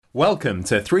Welcome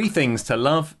to Three Things to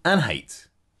Love and Hate,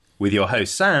 with your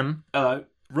host Sam, Hello.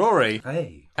 Rory,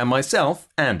 Hey. and myself,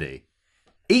 Andy.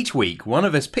 Each week, one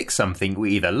of us picks something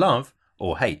we either love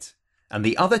or hate, and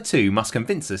the other two must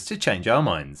convince us to change our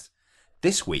minds.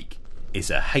 This week is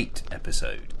a hate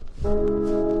episode.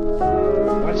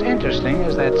 What's interesting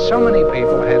is that so many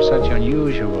people have such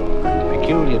unusual and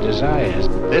peculiar desires.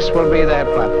 This will be their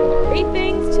platform. Three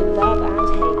things to love and hate.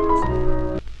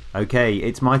 Okay,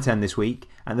 it's my turn this week,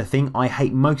 and the thing I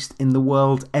hate most in the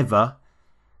world ever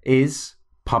is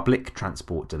public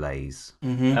transport delays.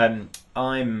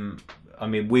 Mm-hmm.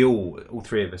 We all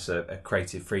three of us are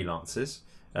creative freelancers,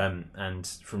 and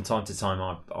from time to time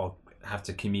I'll have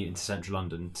to commute into central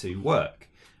London to work.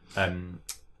 And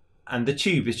the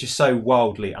tube is just so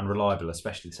wildly unreliable,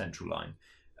 especially the Central Line.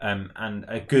 And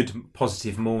a good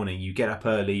positive morning, you get up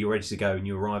early, you're ready to go, and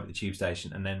you arrive at the tube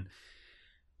station, and then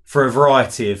for a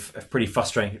variety of pretty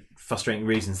frustrating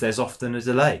reasons, there's often a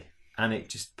delay, and it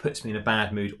just puts me in a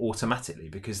bad mood automatically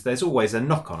because there's always a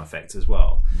knock-on effect as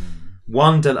well. A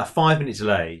 5-minute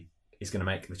delay is going to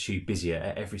make the tube busier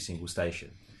at every single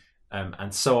station,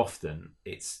 and so often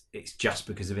it's just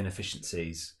because of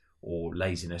inefficiencies or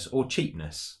laziness or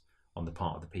cheapness on the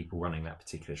part of the people running that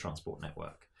particular transport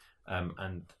network.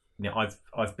 And you know,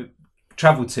 I've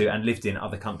travelled to and lived in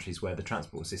other countries where the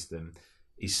transport system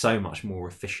is so much more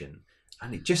efficient,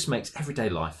 and it just makes everyday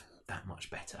life that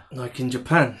much better. Like in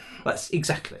Japan, That's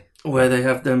exactly where they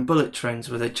have them bullet trains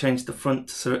where they change the front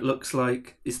so it looks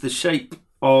like it's the shape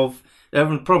of... They're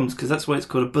having problems because that's why it's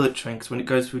called a bullet train, because when it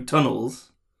goes through tunnels,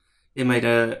 it made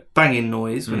a banging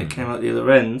noise when it came out the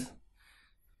other end.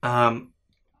 And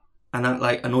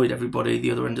that annoyed everybody at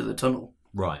the other end of the tunnel.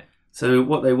 right. So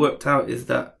what they worked out is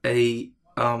that a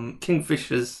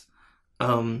kingfisher's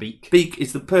beak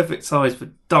is the perfect size for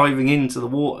diving into the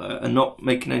water and not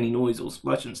making any noise or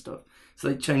splash and stuff. So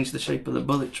they changed the shape of the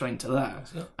bullet train to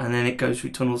that, and then it goes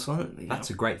through tunnels silently. That's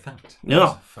a great fact.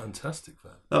 Yeah, Fantastic,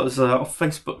 man. that was off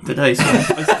Facebook today. So I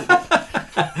posted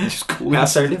it. Just cool. How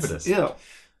serendipitous. Yeah.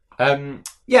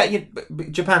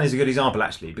 But Japan is a good example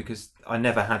actually, because I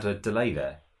never had a delay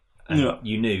there. And Yeah.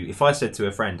 you knew if I said to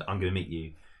a friend, "I'm going to meet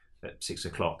you at 6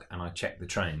 o'clock," and I checked the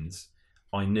trains,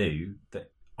 I knew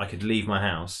that I could leave my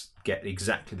house, get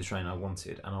exactly the train I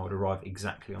wanted, and I would arrive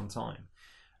exactly on time.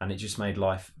 And it just made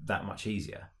life that much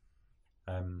easier.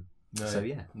 So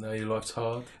yeah. No, your life's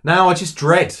hard. Now I just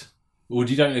dread. Or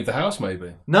you don't leave the house,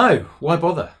 maybe. No, why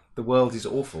bother? The world is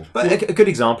awful. But a good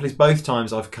example is both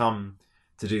times I've come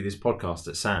to do this podcast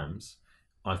at Sam's,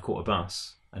 I've caught a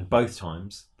bus, and both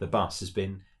times the bus has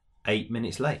been 8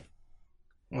 minutes late.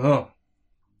 Oh,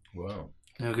 Wow.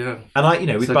 there we go.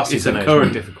 And with buses, it's a I know it's very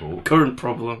current- difficult. Current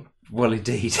problem. Well,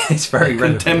 indeed, it's very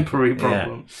relevant. Contemporary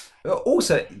problem. Yeah.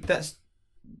 Also, that's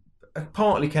a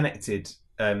partly connected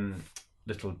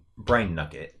little brain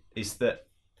nugget, is that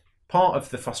part of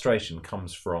the frustration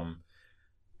comes from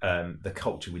the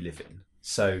culture we live in.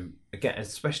 So, again,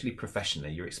 especially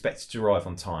professionally, you're expected to arrive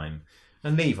on time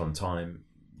and leave on time.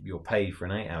 You're paid for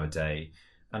an 8-hour day.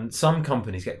 And some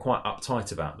companies get quite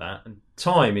uptight about that. And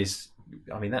time is,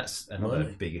 that's another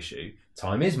Money. big issue.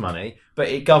 Time is money, but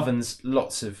it governs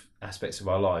lots of aspects of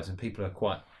our lives, and people are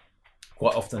quite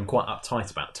often quite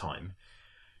uptight about time.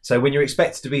 So when you're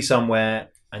expected to be somewhere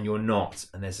and you're not,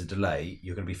 and there's a delay,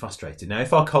 you're going to be frustrated. Now,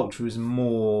 if our culture is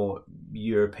more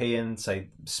European, say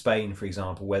Spain, for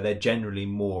example, where they're generally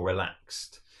more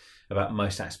relaxed about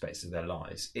most aspects of their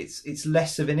lives, it's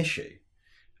less of an issue.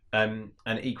 And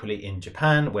equally in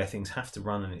Japan, where things have to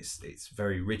run and it's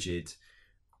very rigid,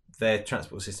 their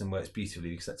transport system works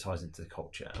beautifully because that ties into the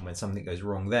culture. And when something goes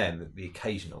wrong there, the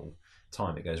occasional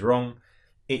time it goes wrong,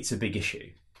 it's a big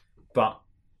issue. But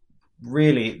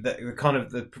really, the kind of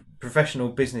the professional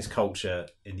business culture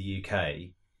in the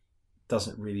UK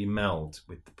doesn't really meld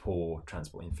with the poor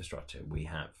transport infrastructure we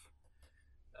have.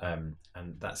 And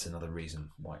that's another reason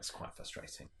why it's quite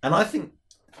frustrating. And I think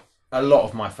a lot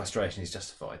of my frustration is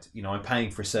justified. I'm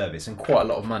paying for a service and quite a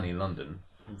lot of money in London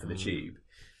for the tube,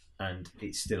 and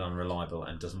it's still unreliable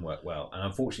and doesn't work well. And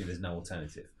unfortunately, there's no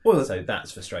alternative. Well, So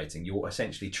that's frustrating. You're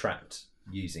essentially trapped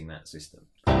using that system.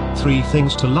 Three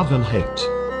things to love and hate.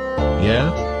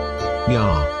 Yeah?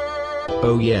 Yeah.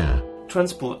 Oh yeah.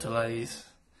 transport delays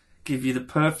give you the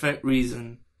perfect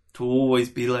reason to always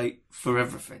be late for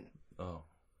everything. Oh,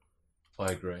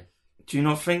 I agree. Do you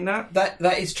not think that?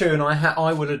 That is true, and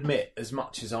I would admit, as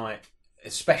much as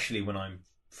especially when I'm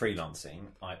freelancing,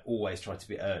 I always try to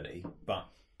be early. But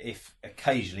if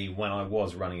occasionally when I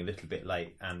was running a little bit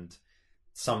late, and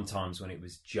sometimes when it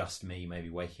was just me, maybe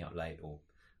waking up late or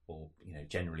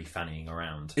generally fannying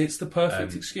around, It's the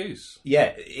perfect excuse.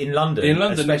 Yeah, in London, In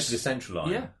London, especially the Central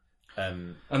Line. Yeah.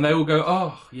 And they all go,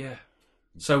 "Oh, yeah,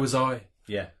 so was I."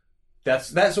 Yeah,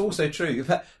 that's also true.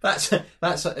 That's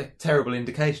a terrible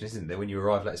indication, isn't it? When you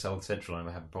arrive, let's say, on Central Line,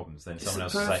 we're having problems, then someone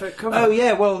else will say, perfect cover. "Oh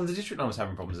yeah, well the District Line was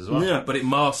having problems as well." Yeah. But it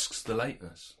masks the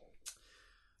lateness.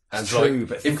 It's true,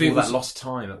 but think if of all that lost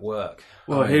time at work.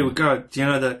 Well, here we go. Do you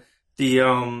know that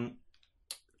the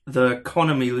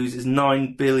economy loses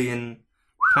 £9 billion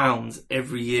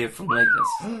every year from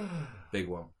lateness? Big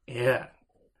one. Yeah.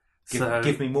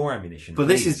 Give me more ammunition. But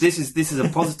please. this is a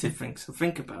positive thing. So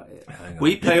think about it.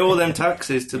 We pay all them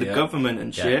taxes to the Yeah. government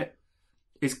and shit.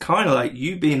 It's kind of like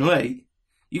you being late.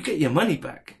 You get your money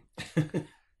back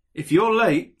if you're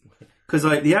late. Because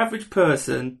like the average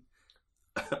person,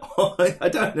 I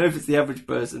don't know if it's the average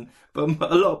person, but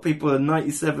a lot of people are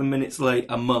 97 minutes late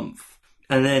a month,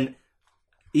 and then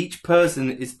each person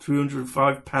is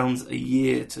 £305 a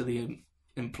year to the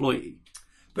employee.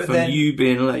 But from then you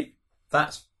being late.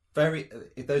 that's very.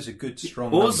 Those are good,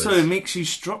 strong. Also, numbers. it makes you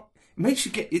strong. It makes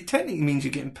you get. It technically means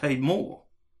you're getting paid more.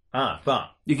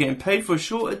 But You're getting paid for a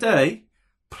shorter day,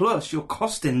 plus you're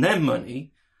costing them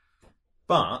money.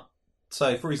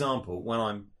 So for example,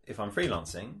 if I'm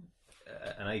freelancing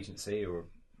an agency or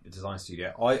a design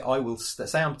studio, I will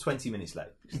say I'm 20 minutes late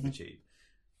because of the tube.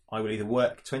 I will either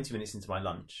work 20 minutes into my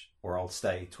lunch or I'll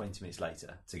stay 20 minutes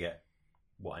later to get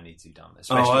what I need to do done.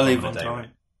 Especially I if leave I'm on a day time. rate.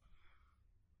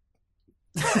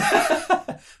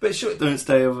 But sure, Don't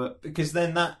stay over. because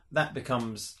then that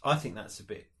becomes. I think that's a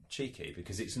bit cheeky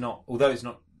because it's not. Although it's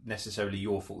not necessarily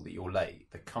your fault that you're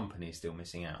late, the company is still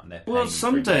missing out, and they're paying Well, you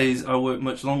some for a day. days I work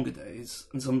much longer days,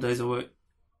 and some days I work.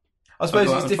 I suppose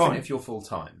go out it's on different time. if you're full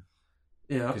time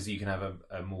Yeah. because you can have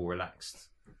a more relaxed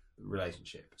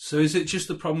relationship. So is it just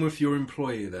the problem with your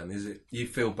employer then? Is it you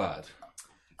feel bad?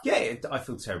 Yeah, I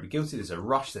feel terribly guilty. There's a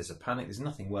rush. There's a panic. There's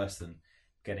nothing worse than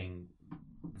getting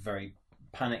very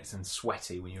panicked and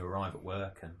sweaty when you arrive at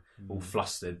work and all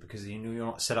flustered because you know you're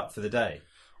not set up for the day.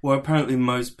 Well, apparently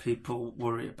most people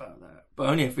worry about that, but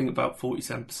only I think about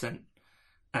 47%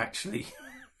 actually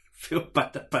feel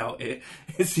bad about it.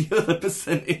 It's the other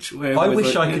percentage where I it was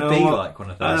wish like, I you could know be what? like one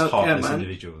of I those don't care, heartless man.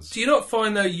 individuals. Do you not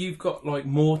find though you've got like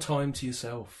more time to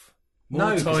yourself? More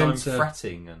No, because time I'm to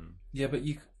fretting and yeah, but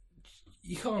you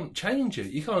can't change it.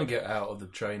 You can't get out of the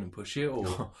train and push it,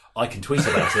 or I can tweet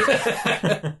about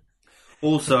it.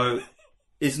 Also,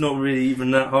 it's not really even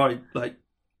that hard. Like,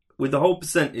 with the whole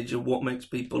percentage of what makes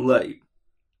people late.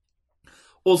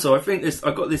 Also, I think this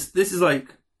is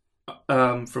like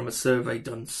from a survey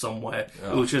done somewhere.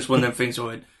 It was just one of them things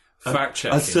where fact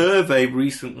checking. a survey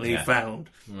recently Yeah. found.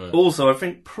 Right. Also, I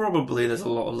think probably there's a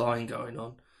lot of lying going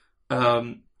on.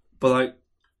 But like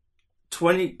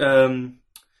 20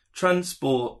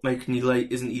 transport making you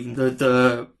late isn't even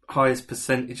the highest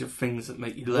percentage of things that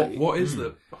make you late. What is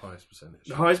the highest percentage?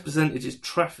 The highest percentage is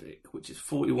traffic, which is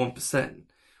 41%,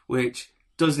 which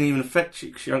doesn't even affect you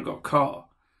because you haven't got a car.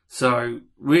 So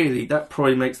really, that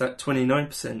probably makes that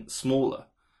 29% smaller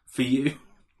for you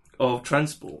of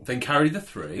transport. Then carry the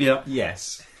 3. Yeah,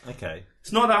 Yes. Okay.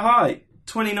 it's not that high.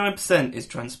 29% is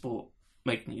transport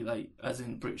making you late, as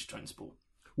in British transport.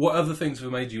 What other things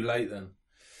have made you late then?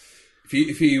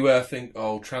 If you think,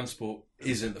 oh, transport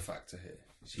isn't the factor here.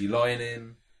 So you're lying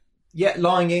in, Yeah,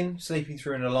 lying in, sleeping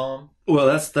through an alarm. Well,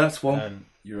 that's one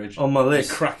you're on my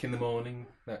list. crack in the morning.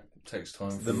 That takes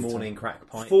time. for The you to- morning crack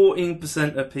pipe.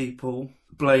 14% of people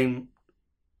blame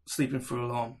sleeping through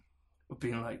alarm of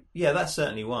being late. Yeah, that's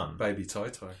certainly one. Baby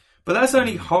tie-tie. But that's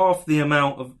only half the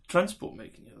amount of transport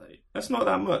making you late. That's not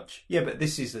that much. Yeah, but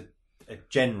this is a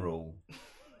general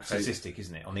statistic,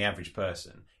 isn't it? On the average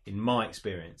person, in my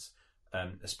experience,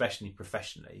 especially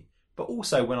professionally, but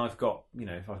also when I've got,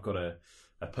 if I've got a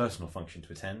personal function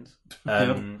to attend,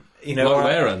 Like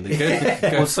where, Andy?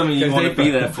 Or something you want to be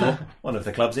there for. one of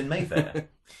the clubs in Mayfair,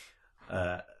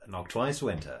 knock twice to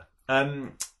enter.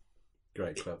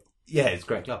 Great club. Yeah, it's a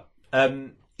great club.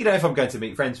 If I'm going to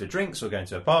meet friends for drinks or going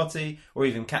to a party or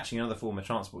even catching another form of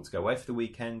transport to go away for the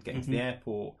weekend, getting to the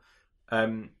airport,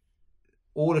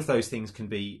 all of those things can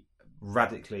be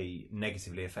radically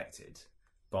negatively affected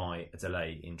by a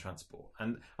delay in transport.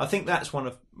 And I think that's one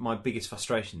of my biggest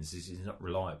frustrations is it's not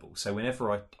reliable. So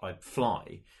whenever I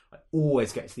fly, I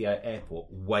always get to the airport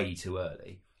way too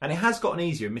early. And it has gotten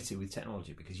easier, admittedly, with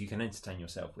technology because you can entertain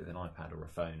yourself with an iPad or a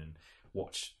phone and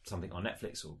watch something on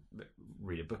Netflix or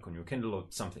read a book on your Kindle or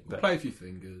something. But Play with your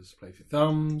fingers, play with your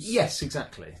thumbs. yes,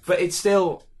 exactly. But it's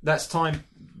still, that's time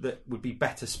that would be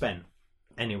better spent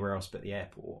anywhere else but the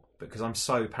airport because I'm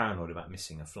so paranoid about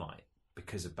missing a flight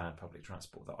because of bad public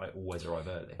transport that I always arrive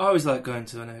early. I always like going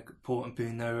to an airport and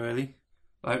being there early,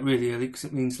 like really early, because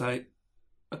it means like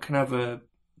I can have a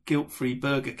guilt-free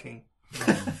Burger King.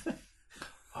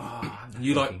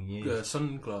 You like fucking years.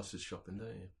 sunglasses shopping, don't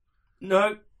you?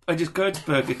 No, I just go to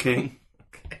Burger King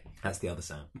That's the other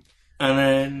sound. and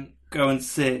then go and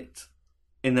sit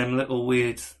in them little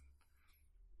weird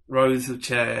rows of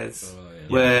chairs. Oh, yeah.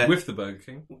 Where- With the Burger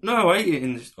King. No, I eat it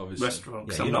in the Obviously. restaurant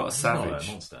because Yeah, I'm you're not a savage. Not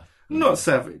a monster. I'm not a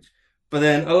savage. But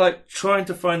then I like trying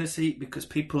to find a seat because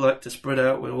people like to spread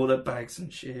out with all their bags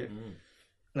and shit.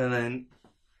 And then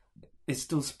it's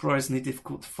still surprisingly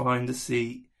difficult to find a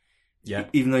seat, Yeah.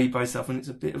 even though you buy stuff, and it's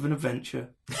a bit of an adventure.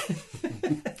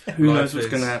 Who Life knows what's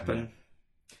is, going to happen?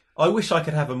 I wish I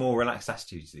could have a more relaxed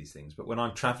attitude to these things, but when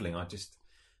I'm travelling,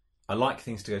 I like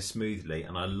things to go smoothly,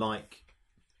 and I like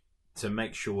to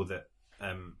make sure that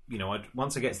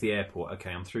once I get to the airport,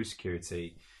 okay, I'm through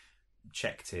security,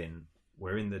 checked in,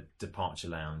 we're in the departure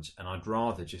lounge, and I'd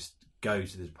rather just go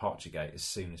to the departure gate as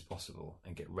soon as possible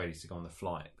and get ready to go on the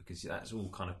flight, because that's all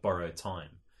kind of borrowed time.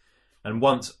 And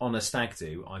once on a stag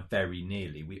do,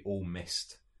 we all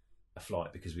missed a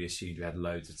flight because we assumed we had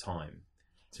loads of time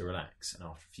to relax, and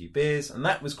after a few beers, and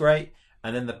that was great.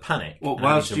 And then the panic. What, and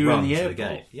having whilst to you were in run the to airport?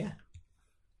 gate. Yeah.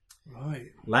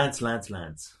 Right. Lads.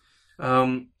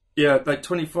 Yeah, like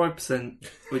 25%,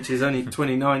 which is only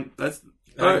 29. That's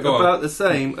Go on. about the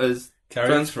same as Carry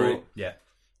transport. on Yeah.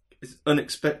 It's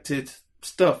unexpected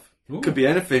stuff. Ooh. Could be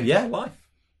anything. Yeah, life.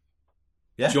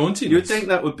 Yeah. Jauntiness. You'd think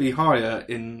that would be higher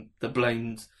in the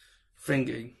blamed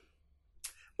thingy.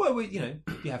 Well, you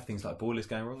have things like boilers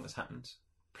going wrong. That's happened.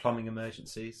 Plumbing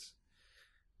emergencies.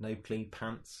 No clean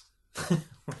pants.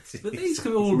 But these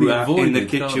can all be Rat avoided in the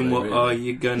can't kitchen, they, what really? are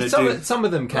you going to Some, do? some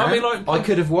of them can. I mean, like- I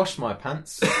could have washed my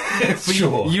pants.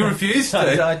 Sure. You refused to.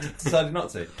 I decided not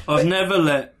to. I've never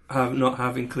let not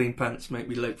having clean pants make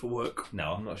me late for work.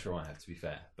 No, I'm not sure I have, to be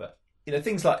fair. But,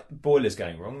 things like boilers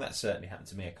going wrong, that certainly happened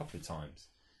to me a couple of times.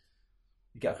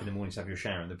 You get up in the morning to have your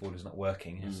shower and the boiler's not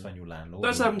working, you just phone your landlord.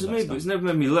 That's and happened to all me, that but it's stuff. never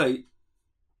made me late,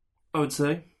 I would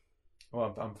say.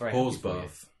 Well, I'm very Pause happy for you.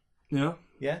 bath. Yeah.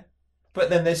 Yeah. But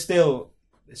then there's still,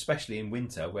 especially in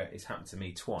winter, where it's happened to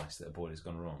me twice that a boiler's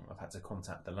gone wrong. I've had to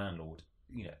contact the landlord,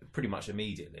 pretty much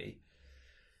immediately.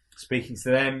 Speaking to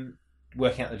them,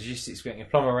 working out the logistics, getting a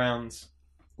plumber around,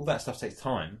 all that stuff takes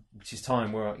time, which is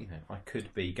time where, I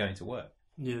could be going to work.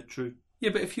 Yeah, true. Yeah,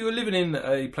 but if you were living in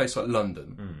a place like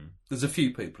London, there's a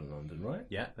few people in London, right?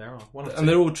 Yeah, there are. One or And two.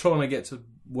 they're all trying to get to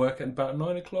work at about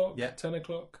 9 o'clock, Yeah. 10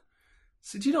 o'clock.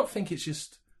 So do you not think it's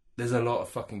just, there's a lot of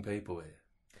fucking people here?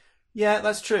 Yeah,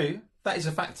 that's true. That is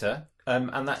a factor.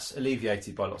 And that's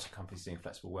alleviated by lots of companies doing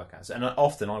flexible work hours. And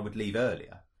often I would leave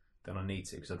earlier than I need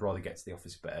to, because I'd rather get to the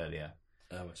office a bit earlier.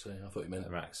 Oh, I see. I thought you meant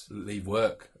Relax. leave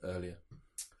work earlier.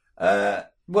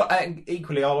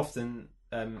 Equally, I'll often...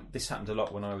 this happened a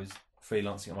lot when I was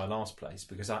freelancing at my last place,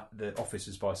 because the office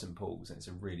was by St Paul's and it's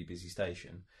a really busy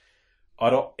station.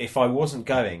 If I wasn't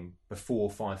going before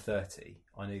 5:30,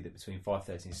 I knew that between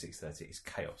 5:30 and 6:30 it's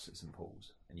chaos at St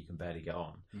Paul's and you can barely get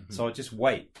on. So I'd just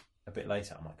wait a bit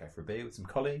later. I might go for a beer with some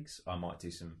colleagues, I might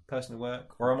do some personal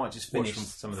work, or I might just finish Watch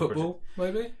some of football,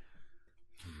 maybe?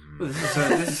 Well,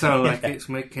 this sounds like it's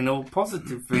making all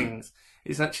positive things.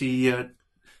 It's actually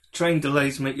train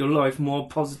delays make your life more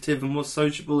positive and more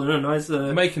sociable and a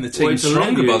nicer. Making the way team to live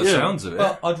stronger it, by the yeah. sounds of it.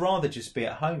 Well, I'd rather just be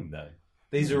at home, though.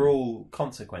 These are all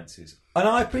consequences. And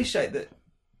I appreciate that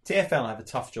TfL have a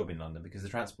tough job in London because the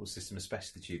transport system,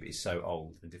 especially the tube, is so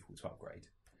old and difficult to upgrade.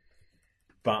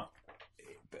 But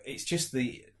it's just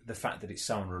the fact that it's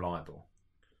so unreliable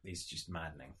is just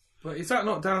maddening. But is that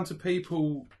not down to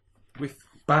people with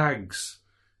bags,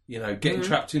 getting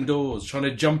trapped indoors, trying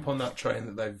to jump on that train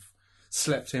that they've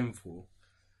slept in for,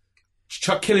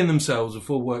 killing themselves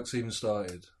before work's even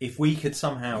started? If we could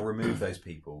somehow remove those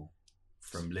people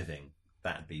from living,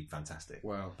 that'd be fantastic.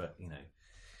 Wow. But,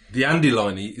 The Andy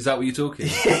line, is that what you're talking?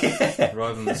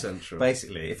 Rather than the Central.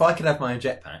 basically, if I could have my own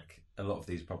jetpack, a lot of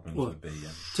these problems Well, would be...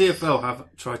 TfL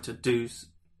have tried to do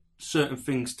certain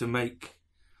things to make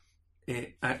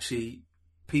it actually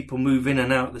people move in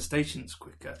and out of the stations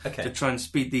quicker Okay. to try and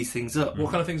speed these things up. What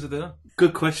kind of things are there?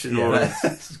 Good question, Laura.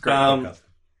 that's a great Um, podcast.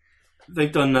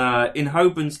 They've done in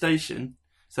Holborn Station,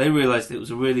 so they realised it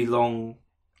was a really long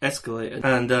escalator,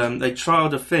 and they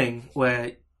trialled a thing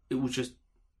where it was just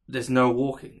there's no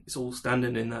walking; it's all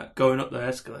standing in that going up the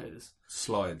escalators.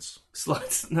 Slides.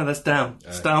 Slides. No, that's down.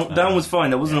 Down was fine.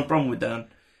 There wasn't a problem with down.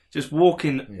 Just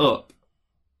walking up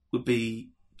would be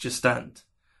just stand.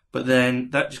 But then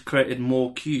that just created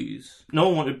more queues. No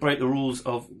one wanted to break the rules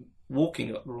of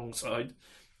walking up the wrong side.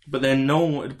 But then no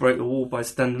one wanted to break the wall by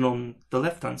standing on the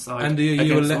left-hand side. Andy, are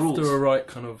you a against the left rules. or a right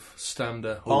kind of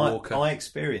stander or walker? I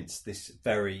experienced this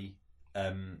very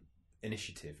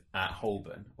initiative at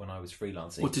Holborn when I was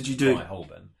freelancing. What did you do? By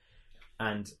Holborn,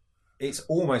 and it's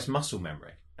almost muscle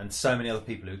memory, and so many other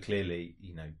people who are clearly,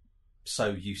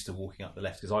 so used to walking up the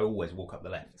left, because I always walk up the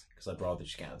left because I'd rather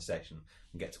just get out of the station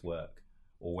and get to work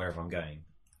or wherever I'm going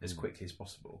as quickly as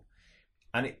possible.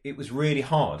 And it was really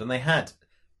hard, and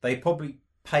they probably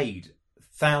paid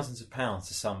thousands of pounds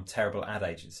to some terrible ad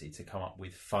agency to come up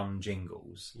with fun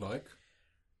jingles. Like?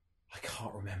 I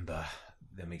can't remember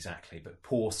them exactly, but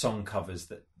poor song covers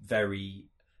that very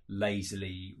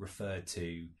lazily referred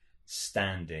to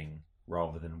standing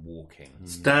rather than walking.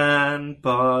 Stand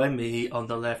by me on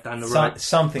the left and the right.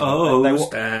 Something Oh, like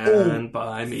that. They were stand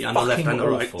by me on the left and the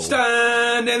right. awful.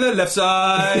 Stand in the left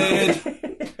side.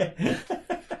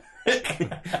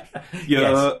 You're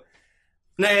Yes.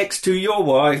 next to your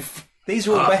wife. These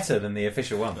are all better than the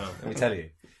official ones, let me tell you.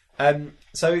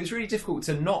 So it was really difficult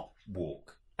to not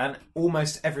walk, and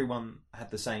almost everyone had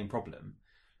the same problem.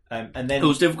 And then It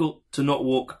was difficult to not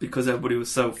walk because everybody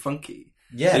was so funky.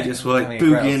 yeah, They just were like having a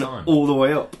great boogieing time. all the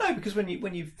way up. No, because when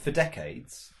you for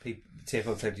decades,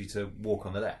 TfL told you to walk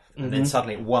on the left, and Mm-hmm. then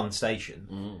suddenly at one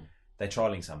station they're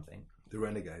trialling something. The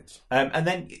Renegades. And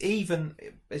then even,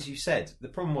 as you said, the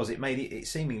problem was it made it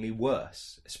seemingly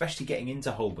worse, especially getting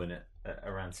into Holborn at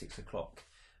around 6 o'clock.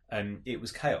 It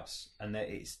was chaos, and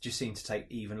it just seemed to take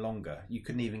even longer. You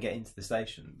couldn't even get into the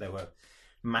station. There were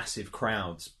massive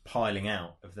crowds piling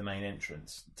out of the main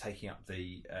entrance, taking up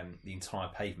the entire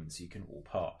pavement so you couldn't walk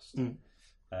past.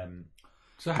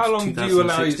 So how long do you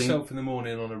allow 2016. yourself in the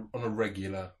morning on a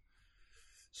regular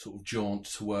sort of jaunt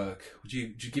to work? Would you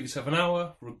give yourself an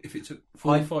hour if it took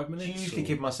 45 minutes? I usually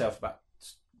give myself about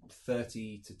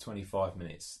 30 to 25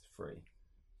 minutes free.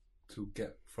 to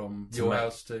get from To your make-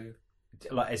 house to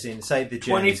Like, as in, say the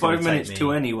journey 25 minutes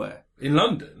to anywhere. in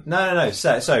London? No.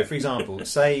 So for example,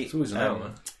 say It's always an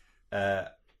hour.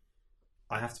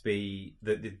 I have to be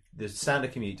the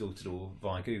standard commute door to door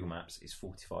via Google Maps is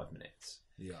 45 minutes.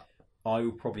 Yeah. I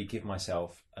will probably give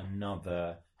myself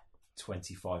another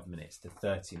 25 minutes to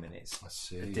 30 minutes I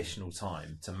see. additional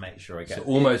time to make sure I get So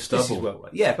almost this is double.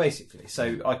 what- yeah, basically.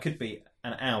 So I could be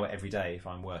an hour every day if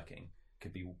I'm working.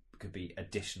 Could be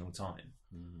additional time,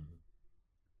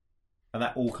 and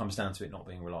that all comes down to it not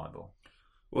being reliable.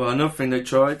 Well, another thing they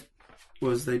tried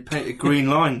was they painted green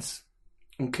lines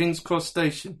on King's Cross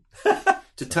Station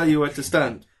to tell you where to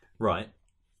stand. Right.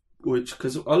 Which,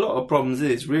 because a lot of problems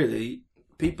is really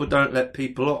people don't let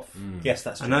people off, Yes,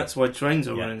 that's true. and that's why trains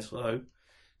are Yeah. running slow.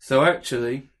 So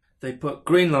actually, they put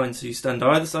green lines so you stand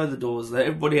either side of the doors, let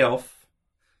everybody off.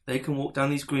 They can walk down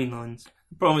these green lines.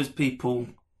 The problem is people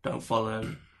don't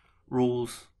follow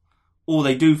rules, or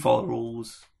they do follow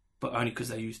rules, but only because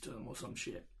they're used to them or some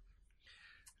shit.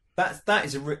 that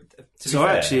is to be So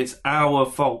fair, actually, it's our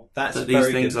fault That's a that these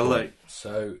very things good are point. late.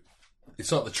 So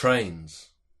it's not the trains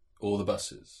or the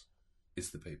buses; it's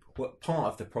the people. well, part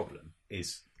of the problem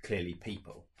is clearly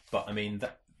people. But I mean,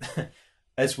 that,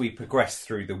 as we progress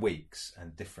through the weeks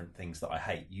and different things that I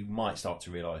hate, you might start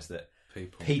to realise that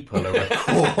people are a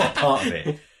core part of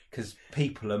it, because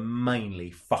people are mainly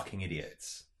fucking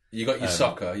idiots. You got your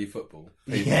soccer, your football,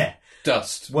 people, Yeah.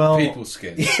 dust, Well- people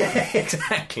skin. Yeah,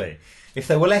 exactly. If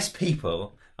there were less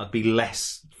people, I'd be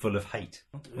less full of hate.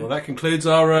 Well, that concludes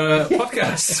our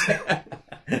podcast.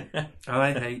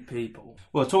 I hate people.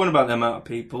 Well, talking about the amount of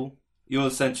people, you're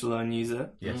a Central Line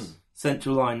user. Yes.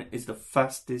 Central Line is the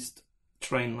fastest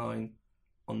train line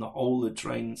on the whole of the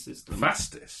train system.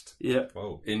 Fastest Yeah,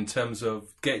 Whoa. in terms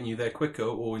of getting you there quicker,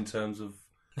 or in terms of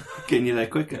getting you there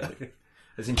quicker.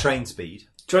 As in train speed.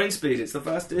 Train speed, it's the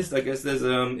fastest. I guess there's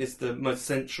it's the most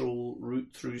central route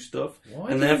through stuff,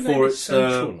 why and do you therefore name it it's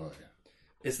Central Line?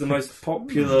 it's the most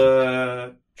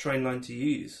popular train line to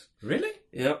use. Really?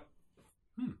 Yep.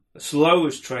 The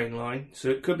slowest train line, so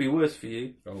it could be worse for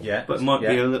you, Oh. Yeah. but it might be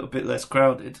Yeah. a little bit less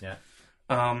crowded. Yeah.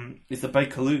 Is the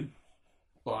Bakerloo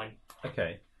line.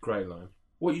 Okay. Great line.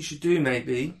 What you should do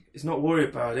maybe is not worry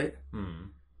about it. Hmm.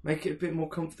 Make it a bit more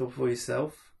comfortable for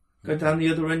yourself. Go down the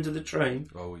other end of the train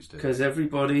Always do. because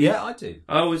everybody. Yeah, I do.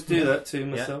 I always do that too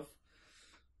myself,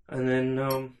 and then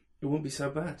it won't be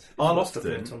so bad. I'll Lots of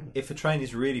often, things on it. if a train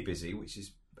is really busy, which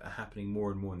is happening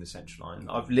more and more in the Central Line.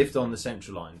 I've lived on the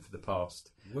Central Line for the past,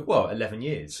 11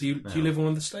 years. So do you live on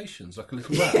one of the stations like a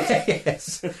little rat?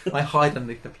 Yes. I hide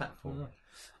underneath the platform.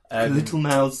 Little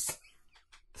mouse.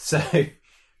 So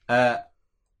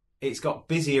it's got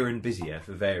busier and busier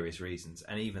for various reasons,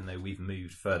 and even though we've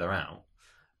moved further out,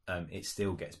 it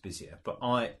still gets busier. But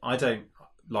I don't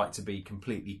like to be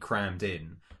completely crammed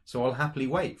in, so I'll happily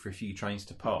wait for a few trains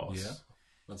to pass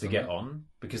to get on,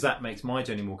 because that makes my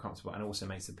journey more comfortable and also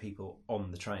makes the people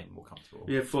on the train more comfortable.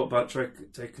 You ever thought about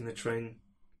taking the train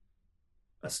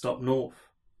a stop north?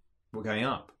 We're going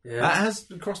up. Yeah. That has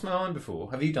crossed my mind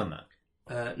before. Have you done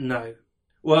that? No.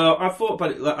 Well, I thought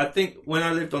about it. Like, I think when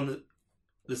I lived on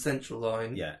the Central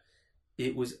Line, Yeah.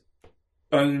 it was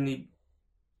only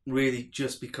really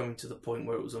just becoming to the point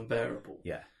where it was unbearable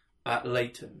Yeah. at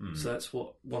Leighton. So that's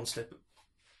what one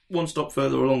stop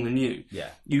further along than you.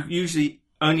 Yeah. You usually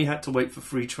only had to wait for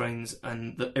 3 trains,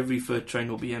 and every third train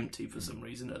will be empty for some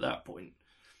reason at that point.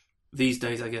 These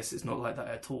days, I guess it's not like that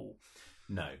at all.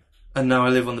 No. And now I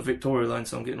live on the Victoria Line,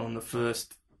 so I'm getting on the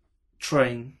first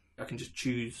train. I can just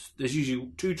choose. There's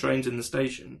usually 2 trains in the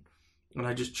station, and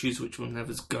I just choose which one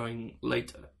ever's going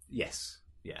later, Yes.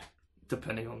 Yeah.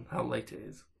 depending on how late it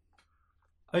is.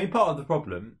 I mean, part of the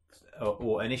problem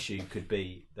or an issue could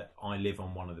be that I live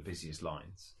on one of the busiest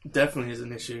lines. Definitely is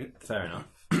an issue. Fair enough.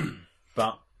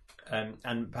 But,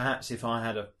 and perhaps if I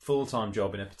had a full-time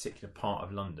job in a particular part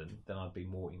of London, then I'd be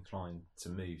more inclined to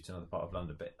move to another part of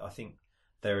London. But I think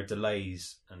there are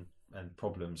delays and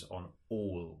problems on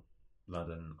all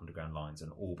London Underground lines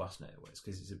and all bus networks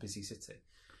because it's a busy city.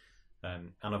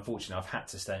 And unfortunately, I've had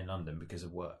to stay in London because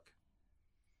of work.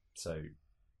 So,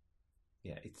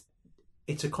 yeah,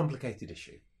 it's a complicated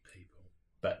issue.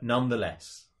 But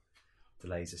nonetheless,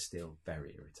 delays are still very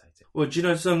irritating. Well, do you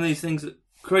know some of these things that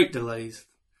create delays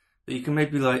that you can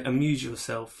maybe like amuse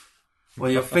yourself while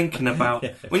you're thinking about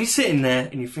when you're sitting there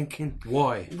and you're thinking,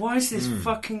 Why? why is this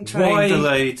fucking train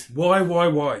delayed? Why?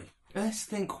 Let's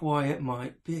think why it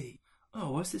might be.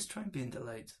 Oh, why is this train being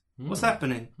delayed? What's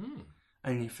happening?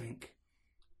 And you think,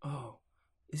 oh,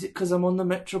 is it because I'm on the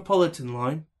Metropolitan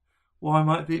line? Why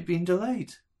might it be being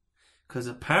delayed? Because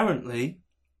apparently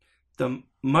the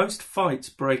most fights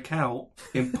break out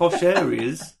in posh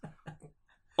areas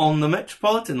on the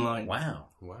Metropolitan line. Wow.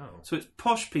 So it's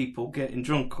posh people getting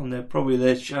drunk on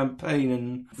their champagne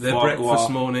and Their foie gras. breakfast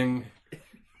morning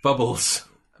bubbles.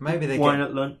 Maybe they Wine get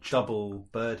at lunch. double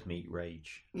bird meat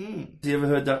rage. Have you ever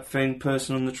heard that thing,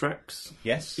 person on the tracks?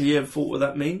 Yes. Have you ever thought what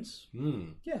that means?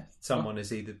 Yeah. Someone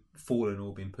has either fallen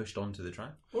or been pushed onto the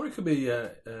track. Or it could be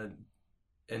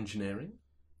engineering.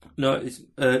 No, it's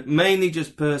mainly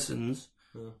just persons,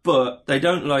 but they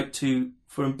don't like to,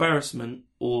 for embarrassment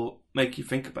or make you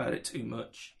think about it too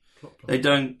much, they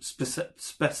don't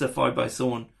specify by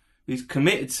someone who's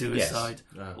committed suicide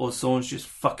or someone's just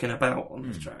fucking about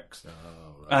on the tracks.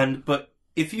 But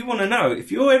if you want to know,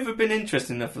 if you've ever been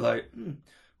interested enough, like, I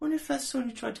wonder if that's someone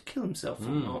who tried to kill himself or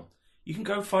not, you can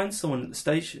go find someone at the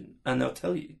station and they'll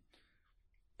tell you.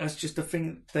 That's just a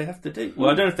thing they have to do. Well,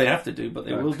 I don't know if they have to do, but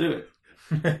they will do it.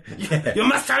 Yeah. You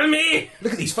must tell me!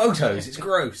 Look at these photos. It's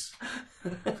gross.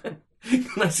 Can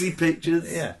I see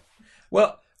pictures? Yeah.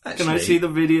 Well, actually, Can I see the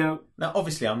video? Now,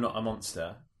 obviously, I'm not a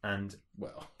monster, and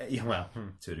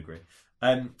to a degree.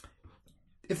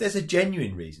 If there's a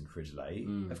genuine reason for a delay,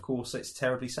 of course, it's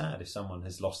terribly sad if someone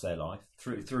has lost their life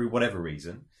through whatever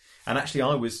reason. And actually,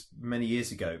 I was many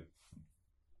years ago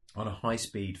on a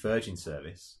high-speed Virgin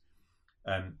service,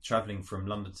 travelling from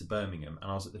London to Birmingham, and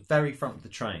I was at the very front of the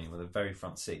train with the very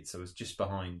front seat, so I was just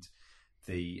behind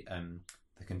the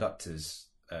conductor's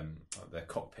their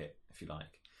cockpit, if you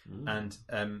like. And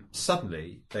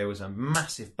suddenly there was a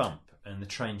massive bump, and the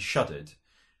train shuddered,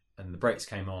 and the brakes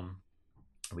came on,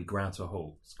 and we ground to a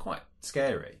halt. It's quite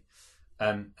scary,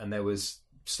 and there was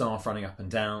staff running up and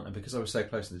down, and because I was so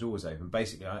close to the doors open,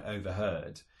 basically I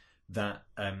overheard that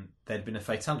there'd been a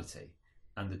fatality,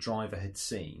 and the driver had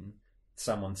seen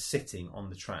someone sitting on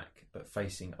the track but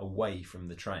facing away from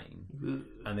the train,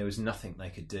 and there was nothing they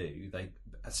could do. They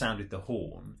sounded the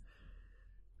horn,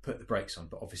 put the brakes on,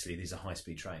 but obviously these are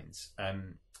high-speed trains,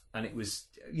 and it was,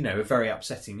 very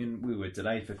upsetting, and we were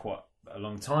delayed for quite a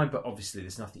long time, but obviously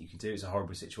there's nothing you can do. It's a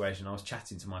horrible situation. I was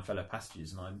chatting to my fellow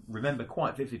passengers, and I remember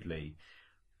quite vividly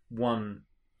one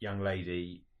young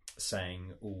lady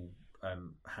saying,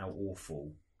 how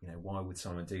awful, why would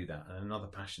someone do that? And another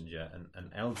passenger,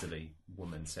 an elderly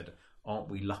woman, said, aren't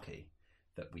we lucky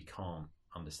that we can't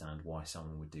understand why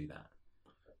someone would do that?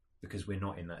 Because we're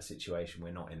not in that situation.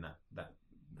 We're not in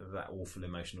that awful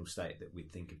emotional state that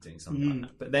we'd think of doing something like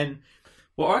that. But then,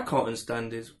 what I can't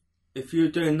understand is, if you're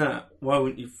doing that, why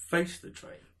wouldn't you face the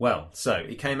train? well, so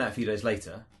it came out a few days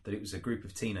later that it was a group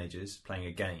of teenagers playing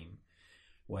a game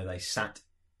where they sat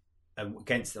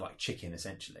against it like chicken,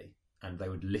 essentially, and they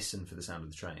would listen for the sound of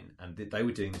the train. And they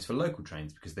were doing this for local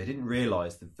trains because they didn't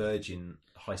realise the Virgin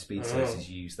high-speed services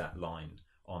use that line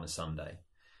on a Sunday.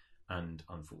 And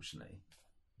unfortunately,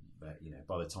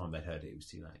 by the time they'd heard it, it was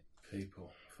too late.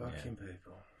 People. Fucking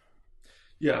people.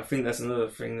 Yeah, I think that's another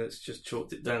thing that's just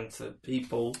chalked it down to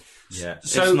people. Yeah.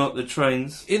 It's So- not the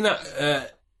trains. In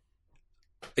that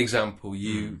example,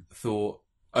 you thought,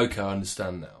 okay, I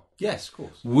understand now. Yes, of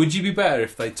course. Would you be better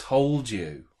if they told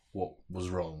you what was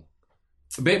wrong?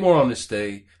 A bit more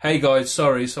honesty. Hey guys,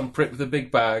 sorry, some prick with a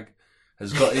big bag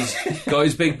has got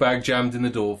his big bag jammed in the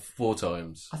door 4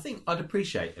 times. I think I'd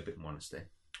appreciate a bit more honesty.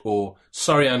 Or,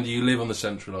 sorry Andy, you live on the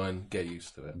Central Line, get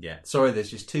used to it. Yeah. Sorry,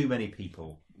 there's just too many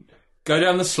people. Go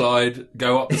down the slide,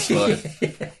 go up the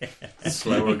slide.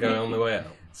 Slower going on the way out.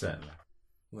 Certainly.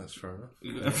 Well, that's fair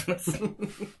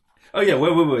enough. Oh yeah,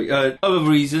 wait. Other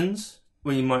reasons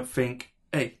when you might think,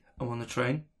 hey, I'm on the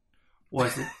train. Why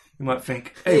is it? You might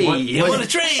think, hey, I'm on a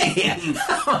train!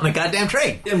 I'm on a goddamn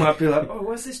train! It might be like, oh,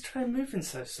 why is this train moving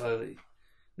so slowly?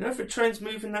 You know, if a train's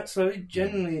moving that slowly,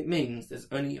 generally it means there's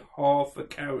only half a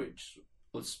carriage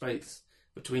of space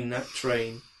between that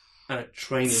train and a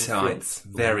train in front.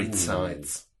 Very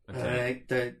tight.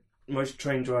 Most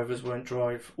train drivers won't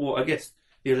drive, or I guess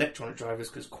the electronic drivers,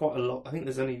 because quite a lot. I think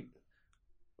there's only,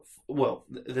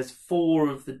 there's 4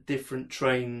 of the different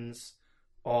trains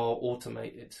are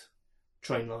automated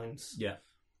train lines. Yeah.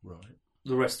 Right.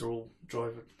 The rest are all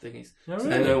driver thingies. Oh, So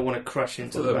really? they don't want to crash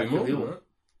into So the there'll back be of the more, order. right?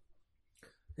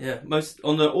 Yeah, most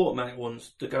on the automatic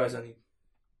ones, the guys only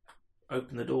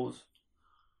open the doors.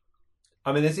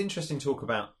 I mean, there's interesting talk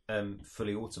about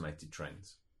fully automated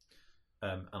trains.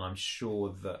 And I'm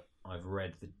sure that I've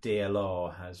read the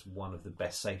DLR has one of the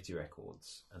best safety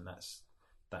records, and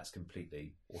that's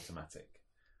completely automatic.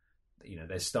 You know,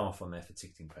 there's staff on there for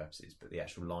ticketing purposes, but the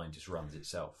actual line just runs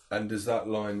itself. And is that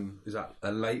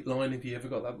a late line? Have you ever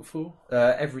got that before?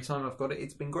 Every time I've got it,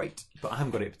 it's been great, but I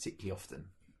haven't got it particularly often.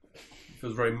 It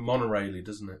feels very monorail-y,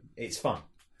 doesn't it? It's fun.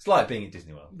 It's like being at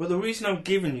Disney World. But the reason I'm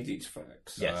giving you these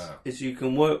facts Yes. is you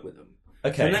can work with them.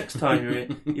 Okay. The next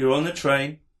time you're on the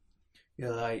train,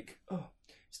 you're like, oh,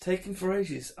 it's taking for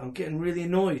ages. I'm getting really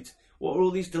annoyed. What are all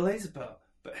these delays about?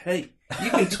 But hey, you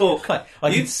can talk. I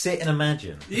can sit and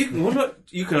imagine. You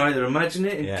can either imagine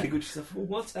it and Yeah. giggle to yourself, well,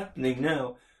 what's happening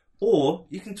now? Or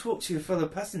you can talk to your fellow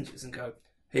passengers and go,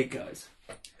 hey guys,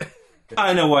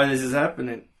 I know why this is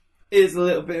happening. Here's a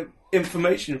little bit of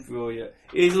information for you.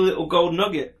 Here's a little gold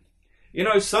nugget. You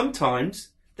know, sometimes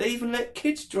they even let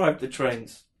kids drive the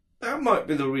trains. That might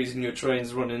be the reason your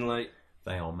train's running late.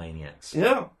 They are maniacs.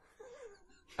 Yeah.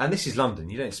 And this is London.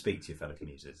 You don't speak to your fellow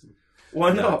commuters.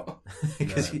 Why not?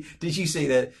 Because did you see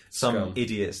that some Scum.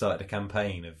 idiot started a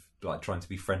campaign of like trying to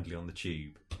be friendly on the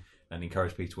tube and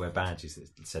encourage people to wear badges that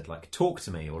said like "talk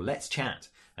to me" or "let's chat,"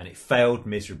 and it failed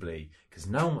miserably because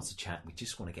no one wants to chat. We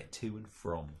just want to get to and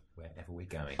from wherever we're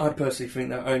going. I personally think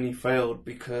that only failed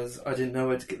because I didn't know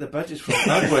where to get the badges from.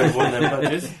 I'd wear one of them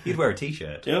badges. You'd wear a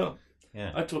t-shirt. Yeah.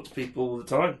 Yeah. I talk to people all the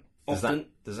time. Often.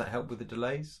 Does that help with the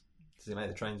delays? Does it make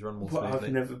the trains run more But smoothly?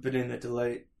 I've never been in a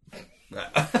delay.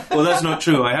 Well, that's not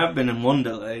true. I have been in one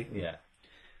delay. Yeah.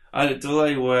 I had a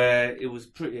delay where it was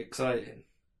pretty exciting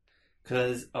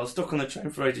because I was stuck on the train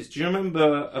for ages. Do you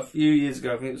remember a few years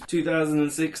ago, I think it was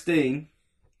 2016,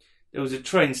 there was a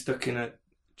train stuck in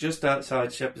just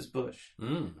outside Shepherd's Bush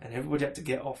and everybody had to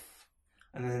get off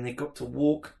and then they got to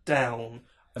walk down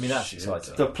I mean, that's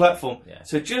exciting. the platform. Yeah.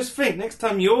 So just think, next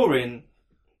time you're in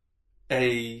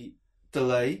a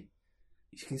delay,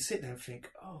 you can sit there and think,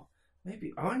 oh,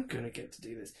 maybe I'm going to get to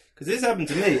do this. Because this happened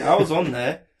to me. I was on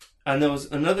there and there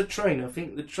was another train. I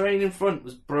think the train in front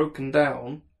was broken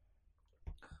down,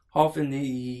 half in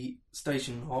the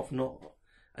station, half not.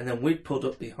 And then we'd pulled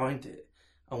up behind it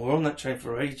and we're on that train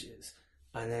for ages.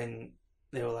 And then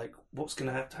they were like, what's going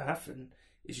to have to happen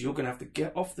is you're going to have to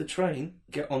get off the train,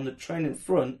 get on the train in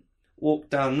front, walk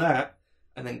down that,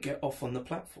 and then get off on the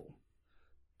platform.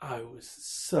 I was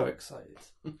so excited.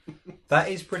 That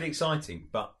is pretty exciting,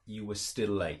 but you were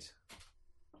still late.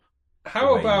 How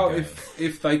The way about you go.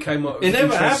 if they came up with It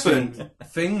never interesting happened.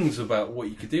 things about what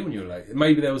you could do when you were late?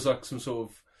 Maybe there was like some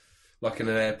sort of, like in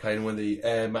an airplane when the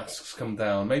air masks come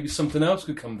down, maybe something else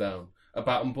could come down. A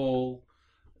bat and ball,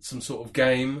 some sort of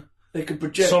game, They could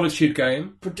project. solitude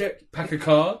game, Project. pack of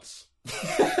cards.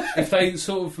 If they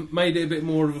sort of made it a bit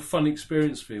more of a fun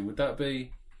experience for you, would that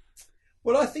be...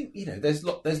 Well, I think, there's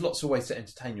lots of ways to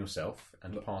entertain yourself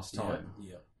and pass time.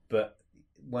 Yeah. But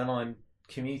when I'm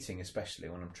commuting, especially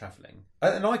when I'm travelling,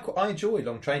 and I enjoy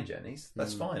long train journeys,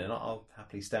 that's fine, and I'll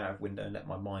happily stare out of a window and let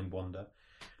my mind wander.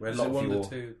 Where A does lot it of wander your-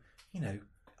 to?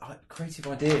 Creative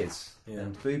ideas Yeah.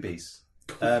 and boobies.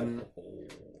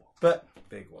 But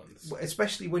Big ones.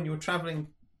 especially when you're travelling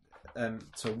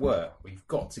to work, we've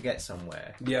got to get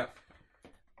somewhere, Yeah.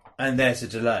 and there's a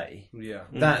delay. Yeah.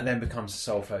 That then becomes the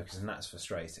sole focus, and that's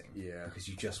frustrating. Yeah. Because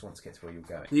you just want to get to where you're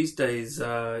going. These days,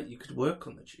 you could work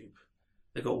on the tube.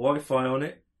 They got Wi-Fi on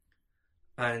it,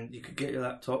 and you could get your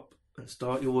laptop and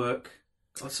start your work.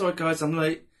 Oh, sorry guys, I'm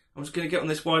late. I'm just going to get on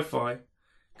this Wi-Fi.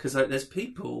 Because like, there's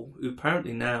people who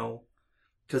apparently now,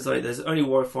 because like there's only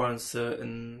Wi-Fi on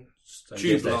certain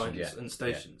tube stations, lines yeah. and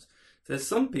stations. There's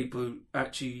some people who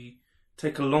actually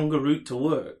take a longer route to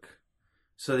work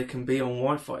so they can be on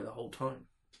Wi-Fi the whole time.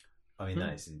 I mean,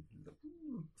 that is.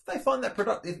 If they find that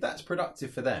productive, if that's productive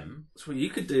for them. That's what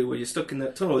you could do when you're stuck in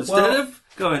that tunnel. Instead of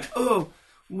going,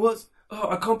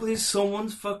 I can't believe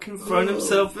someone's fucking thrown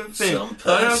himself in thing.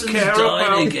 I don't care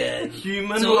about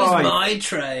human life. my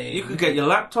train. You could get your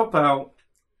laptop out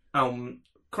and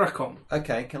crack on.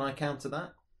 Okay, can I counter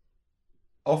that?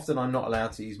 Often I'm not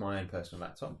allowed to use my own personal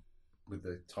laptop with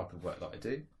the type of work that I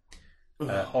do.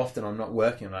 Often I'm not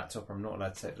working on a laptop. I'm not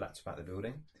allowed to take the laptop out of the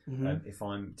building. Mm-hmm. If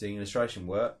I'm doing illustration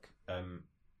work,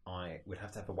 I would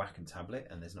have to have a Wacom tablet,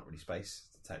 and there's not really space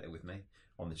to take that with me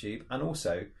on the tube. And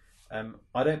also,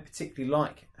 I don't particularly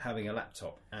like having a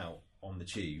laptop out on the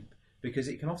tube because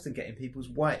it can often get in people's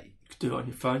way. You could do it on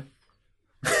your phone.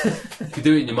 You could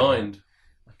do it in your mind.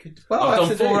 I could. I've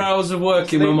done 4 hours of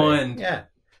work in my mind. Yeah,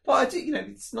 but I do.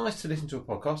 It's nice to listen to a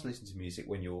podcast, listen to music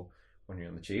when you're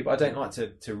on the tube. I don't like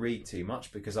to read too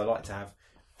much because I like to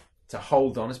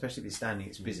hold on, especially if it's standing,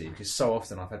 it's busy. Because so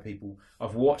often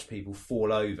I've watched people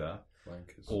fall over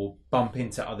or bump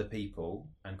into other people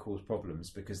and cause problems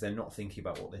because they're not thinking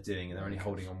about what they're doing and they're only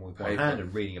holding on with one hand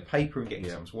and reading a paper and getting in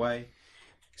someone's way.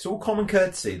 It's all common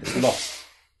courtesy that's lost.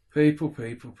 People.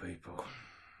 But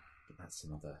that's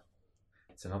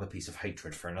another piece of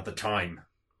hatred for another time.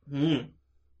 Mm.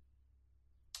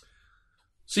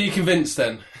 So you're convinced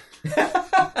then?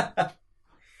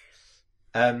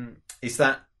 Is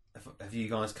that? Have you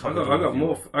guys covered? I got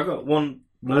more. I got one.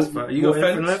 More You got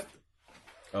anything fence? left?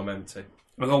 I'm empty.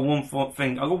 I got one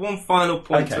thing. I got one final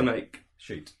point to make.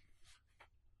 Shoot.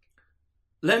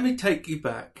 Let me take you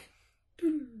back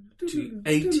to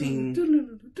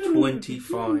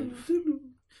 1825,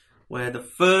 where the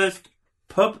first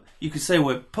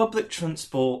where public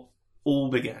transport all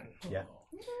began. Yeah.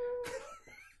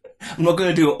 I'm not going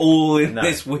to do it all in No.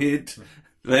 this weird.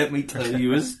 Let me tell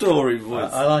you a story,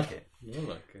 boys. I like it. I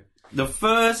like it. The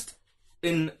first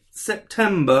in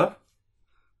September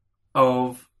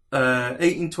of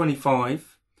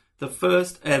 1825, the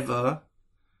first ever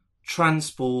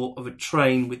transport of a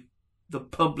train with the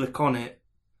public on it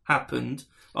happened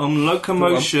on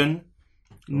Locomotion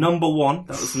Number 1.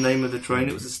 That was the name of the train.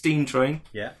 It was a steam train.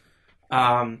 Yeah.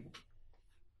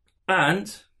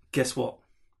 And guess what?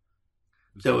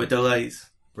 There were delays.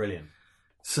 Brilliant.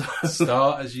 So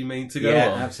Start as you mean to go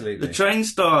Yeah, on. absolutely. the train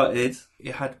started.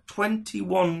 It had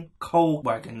 21 coal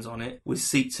wagons on it with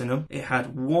seats in them. It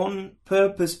had one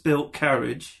purpose-built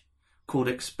carriage called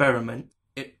Experiment.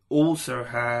 It also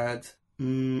had,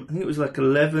 I think it was like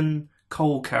 11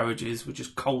 coal carriages with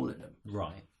just coal in them.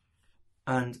 Right.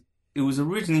 And it was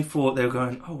originally thought they were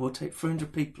going, we'll take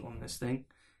 300 people on this thing.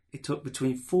 It took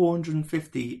between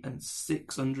 450 and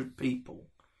 600 people.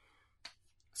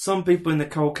 Some people in the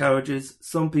coal carriages,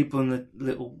 some people in the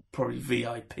little, probably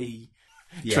VIP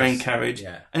train carriage.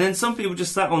 Yeah. And then some people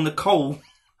just sat on the coal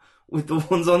with the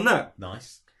ones on that.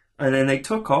 Nice. And then they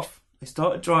took off, they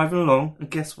started driving along, and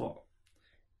guess what?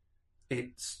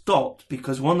 It stopped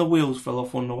because one of the wheels fell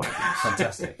off one of the wagons.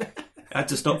 Fantastic. It had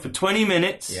to stop for 20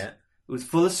 minutes. Yeah. It was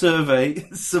full of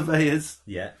surveyors.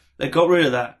 Yeah. They got rid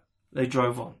of that. They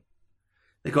drove on.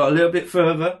 They got a little bit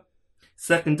further.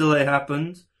 Second delay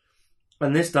happened.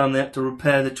 And this time they had to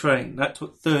repair the train. That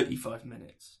took 35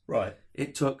 minutes. Right.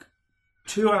 It took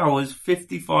 2 hours,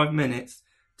 55 minutes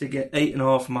to get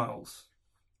 8.5 miles.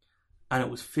 And it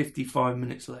was 55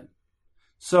 minutes late.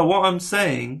 So what I'm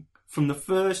saying, from the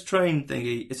first train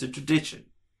thingy, it's a tradition.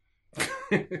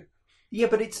 Yeah,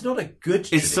 but it's not a good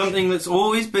tradition. It's something that's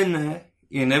always been there.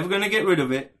 You're never going to get rid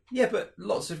of it. Yeah, but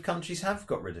lots of countries have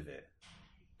got rid of it.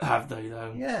 Have they,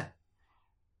 though? Yeah.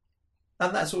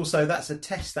 And that's a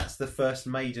test. That's the first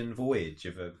maiden voyage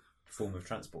of a form of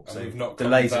transport. And So we've not come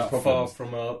delays that and far problems.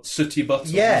 from our sooty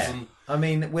buttons. Yeah. And I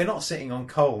mean, we're not sitting on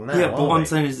coal now, Yeah, but are what I'm we?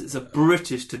 saying is it's a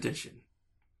British tradition.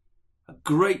 A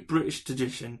great British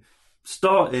tradition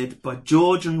started by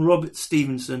George and Robert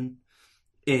Stevenson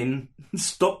in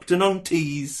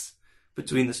Stockton-on-Tees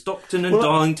between the Stockton and Well,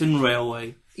 Darlington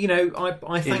Railway You know, I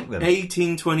in thank them.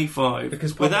 1825.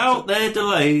 Because without their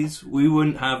delays, we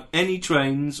wouldn't have any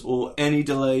trains or any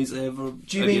delays ever.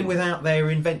 Do you mean without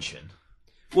their invention?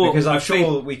 Well, Because I'm I sure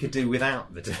think, we could do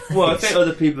without the delays. well, I think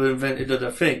other people invented other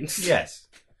things. Yes.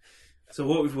 So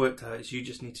what we've worked out is you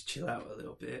just need to chill out a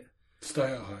little bit.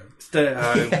 stay at home. Stay at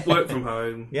home, work from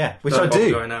home. Yeah, which Don't I bother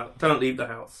do. Going out. Don't leave the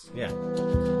house. Yeah.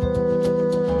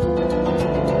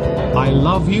 I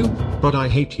love you, but I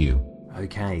hate you.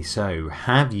 Okay, so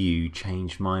have you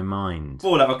changed my mind?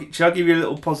 Before that, shall I give you a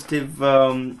little positive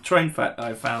train fact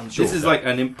I found? Sure, This is sir. like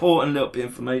an important little bit of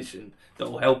information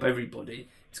that will help everybody.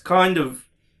 It's kind of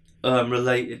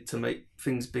related to make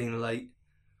things being late.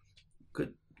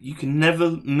 You can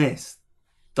never miss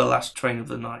the last train of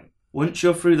the night. Once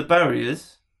you're through the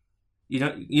barriers, you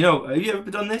know, have you ever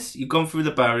done this? You've gone through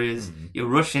the barriers, you're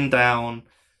rushing down,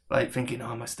 like thinking,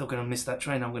 oh, am I still going to miss that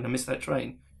train? I'm going to miss that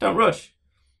train. Don't rush.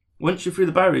 Once you're through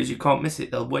the barriers, you can't miss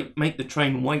it. They'll make the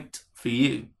train wait for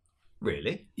you.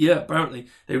 Really? Yeah, apparently.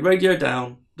 They radio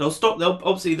down. They'll stop.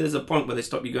 Obviously, there's a point where they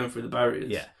stop you going through the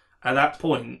barriers. Yeah. At that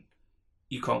point,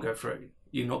 you can't go through.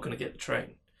 You're not going to get the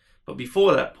train. But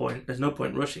before that point, there's no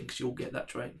point rushing because you'll get that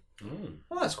train.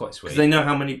 Well, that's quite sweet. Because they know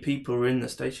how many people are in the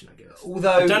station, I guess.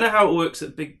 Although I don't know how it works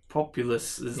at big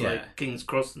populace, Yeah. like King's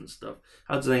Cross and stuff.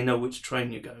 How do they know which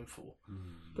train you're going for?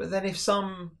 But then if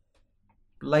some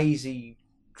lazy,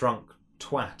 drunk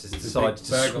twat has decided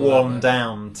to bag on swan that,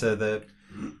 down to the...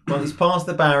 Well, he's past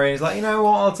the barrier, he's like, you know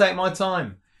what, I'll take my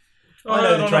time. I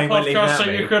know the train won't leave without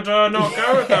me. could not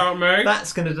go without me.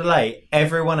 That's going to delay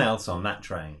everyone else on that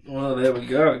train. Well, there we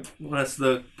go. That's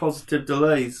the positive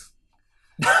delays.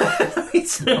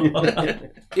 It's not.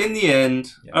 In the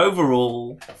end, Yeah.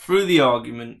 overall, through the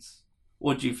arguments,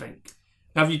 what do you think?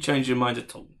 Have you changed your mind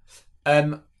at all?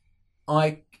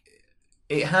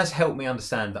 It has helped me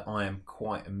understand that I am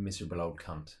quite a miserable old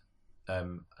cunt,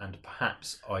 and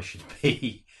perhaps I should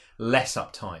be less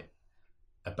uptight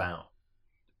about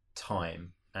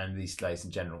time and these delays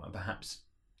in general, and perhaps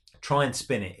try and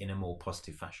spin it in a more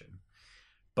positive fashion.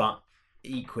 But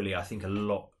equally, I think a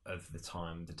lot of the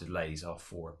time the delays are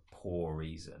for a poor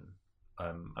reason.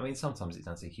 I mean, sometimes it's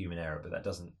down to human error, but that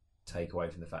doesn't take away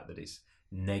from the fact that it's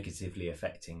negatively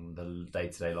affecting the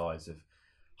day-to-day lives of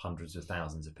hundreds of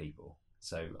thousands of people.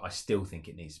 So I still think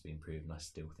it needs to be improved, and I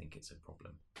still think it's a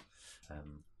problem.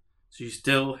 So you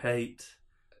still hate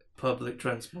public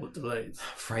transport delays?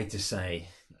 Afraid to say,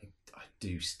 I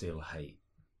do still hate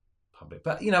public,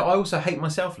 but I also hate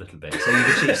myself a little bit. So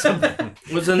you've achieved something.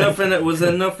 Was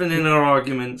there nothing in our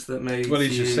arguments that made Well, he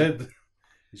you just said.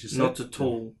 He just not said, at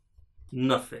all?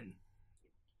 Nothing.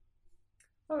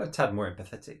 I'm a tad more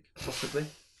empathetic, possibly,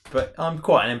 but I'm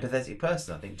quite an empathetic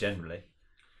person, I think, generally.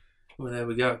 Well, there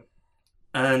we go.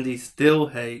 And he still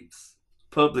hates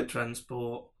public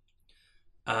transport.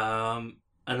 And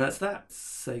that's that.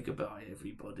 Say goodbye,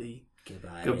 everybody.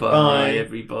 Goodbye,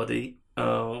 everybody.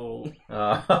 Oh.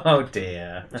 Oh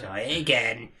dear. Try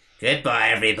again. Goodbye,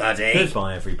 everybody.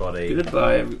 Goodbye, everybody.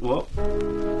 Goodbye, what?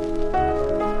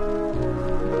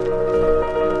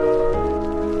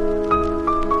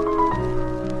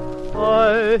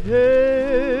 I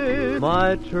hate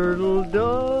my turtle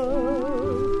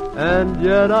dove, and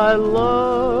yet I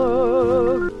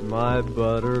love my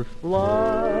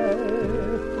butterfly,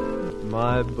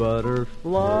 my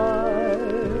butterfly,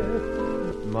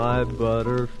 my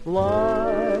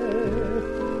butterfly.